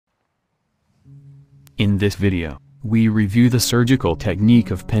In this video, we review the surgical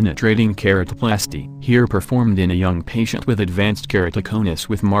technique of penetrating keratoplasty, here performed in a young patient with advanced keratoconus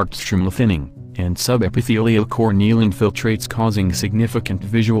with marked stromal thinning, and subepithelial corneal infiltrates causing significant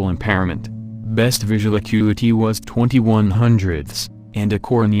visual impairment. Best visual acuity was 20/100ths, and a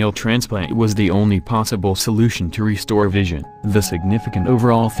corneal transplant was the only possible solution to restore vision. The significant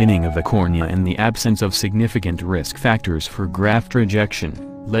overall thinning of the cornea and the absence of significant risk factors for graft rejection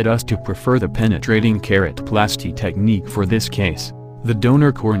led us to prefer the penetrating keratoplasty technique for this case. The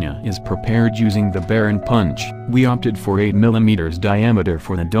donor cornea is prepared using the Baron punch. We opted for 8 mm diameter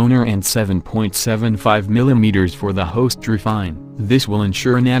for the donor and 7.75 mm for the host refine. This will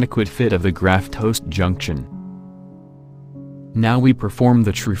ensure an adequate fit of the graft-host junction. Now we perform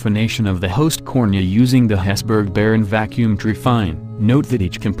the trephination of the host cornea using the Hesburgh-Baron vacuum trefine. Note that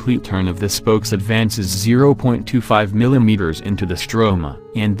each complete turn of the spokes advances 0.25 mm into the stroma,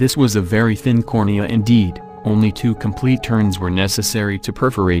 and this was a very thin cornea indeed. Only 2 complete turns were necessary to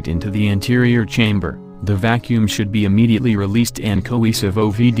perforate into the anterior chamber. The vacuum should be immediately released and cohesive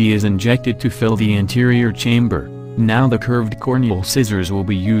OVD is injected to fill the anterior chamber. Now the curved corneal scissors will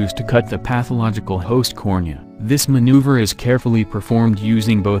be used to cut the pathological host cornea. This maneuver is carefully performed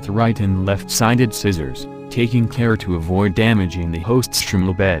using both right and left-sided scissors, taking care to avoid damaging the host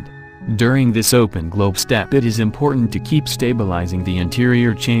stromal bed. During this open globe step it is important to keep stabilizing the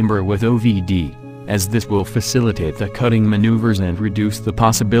anterior chamber with OVD, as this will facilitate the cutting maneuvers and reduce the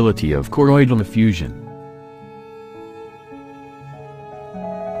possibility of choroidal effusion.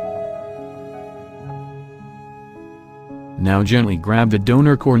 Now gently grab the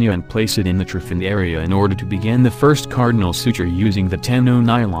donor cornea and place it in the trephined area in order to begin the first cardinal suture using the 10-0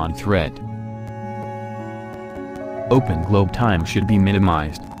 nylon thread. Open globe time should be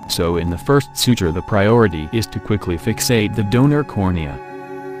minimized, so in the first suture the priority is to quickly fixate the donor cornea.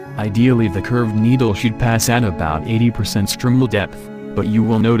 Ideally the curved needle should pass at about 80% stromal depth, but you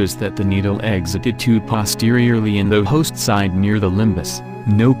will notice that the needle exited too posteriorly in the host side near the limbus.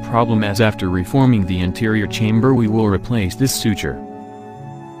 No problem, as after reforming the anterior chamber we will replace this suture.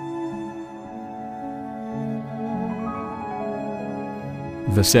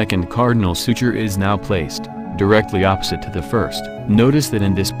 The second cardinal suture is now placed, directly opposite to the first. Notice that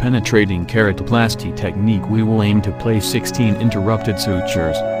in this penetrating keratoplasty technique we will aim to place 16 interrupted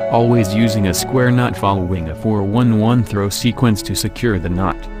sutures, always using a square knot following a 4-1-1 throw sequence to secure the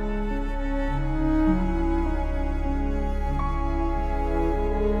knot.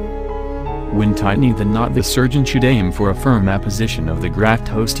 When tightening the knot the surgeon should aim for a firm apposition of the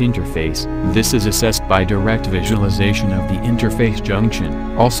graft-host interface. This is assessed by direct visualization of the interface junction.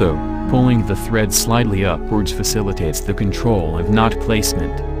 Also, pulling the thread slightly upwards facilitates the control of knot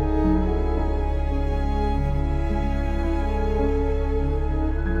placement.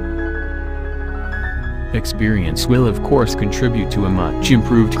 Experience will of course contribute to a much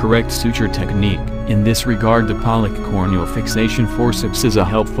improved correct suture technique. In this regard the Pollock corneal fixation forceps is a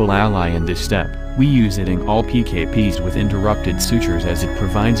helpful ally in this step. We use it in all PKPs with interrupted sutures as it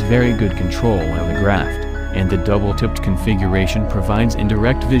provides very good control of the graft, and the double-tipped configuration provides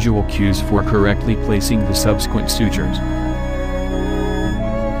indirect visual cues for correctly placing the subsequent sutures.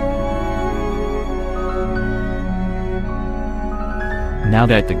 Now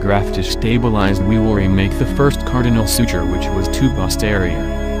that the graft is stabilized we will remake the first cardinal suture, which was too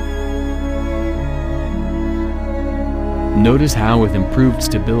posterior. Notice how with improved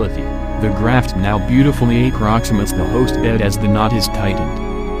stability, the graft now beautifully approximates the host bed as the knot is tightened.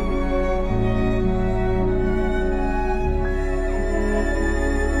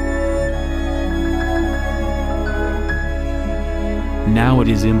 Now it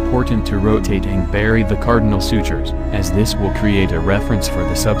is important to rotate and bury the cardinal sutures, as this will create a reference for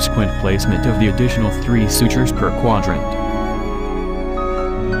the subsequent placement of the additional 3 sutures per quadrant.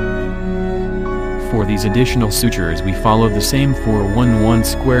 For these additional sutures we follow the same 4-1-1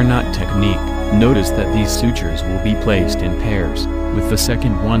 square knot technique. Notice that these sutures will be placed in pairs, with the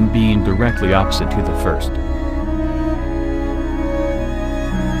second one being directly opposite to the first.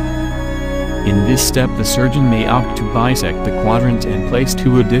 In this step the surgeon may opt to bisect the quadrant and place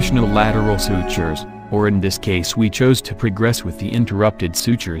 2 additional lateral sutures, or in this case we chose to progress with the interrupted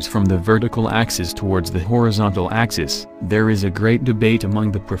sutures from the vertical axis towards the horizontal axis. There is a great debate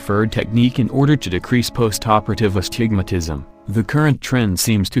among the preferred technique in order to decrease postoperative astigmatism. The current trend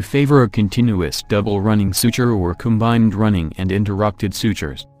seems to favor a continuous double running suture or combined running and interrupted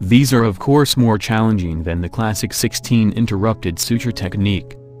sutures. These are of course more challenging than the classic 16 interrupted suture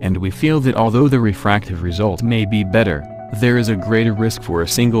technique, and we feel that although the refractive result may be better, there is a greater risk for a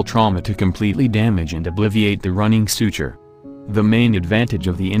single trauma to completely damage and obliviate the running suture. The main advantage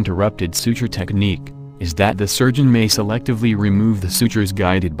of the interrupted suture technique is that the surgeon may selectively remove the sutures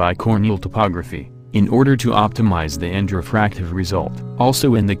guided by corneal topography, in order to optimize the end-refractive result.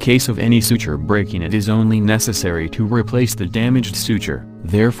 Also, in the case of any suture breaking, it is only necessary to replace the damaged suture.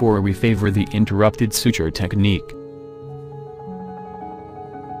 Therefore, we favor the interrupted suture technique.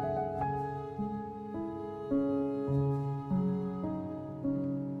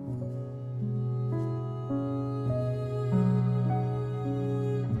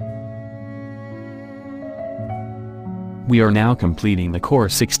 We are now completing the core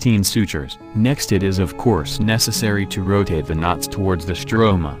 16 sutures. Next, it is of course necessary to rotate the knots towards the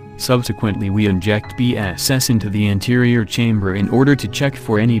stroma. Subsequently, we inject BSS into the anterior chamber in order to check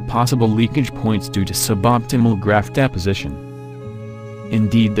for any possible leakage points due to suboptimal graft deposition.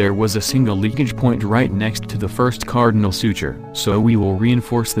 Indeed, there was a single leakage point right next to the first cardinal suture, so we will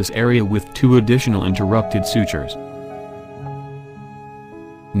reinforce this area with 2 additional interrupted sutures.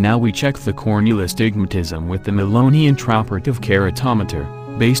 Now we check the corneal astigmatism with the Melloni intraoperative keratometer.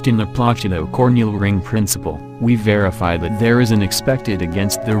 Based in the placido-corneal ring principle, we verify that there is an expected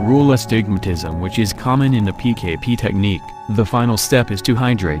against the rule astigmatism, which is common in the PKP technique. The final step is to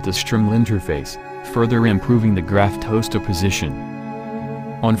hydrate the stromal interface, further improving the graft-host position.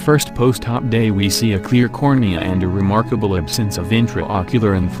 On first post-op day, we see a clear cornea and a remarkable absence of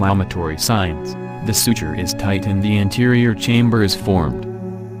intraocular inflammatory signs. The suture is tight and the anterior chamber is formed.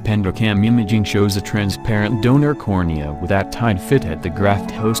 Pendocam imaging shows a transparent donor cornea with that tight fit at the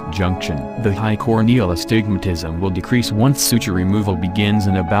graft-host junction. The high corneal astigmatism will decrease once suture removal begins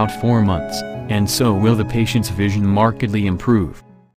in about 4 months, and so will the patient's vision markedly improve.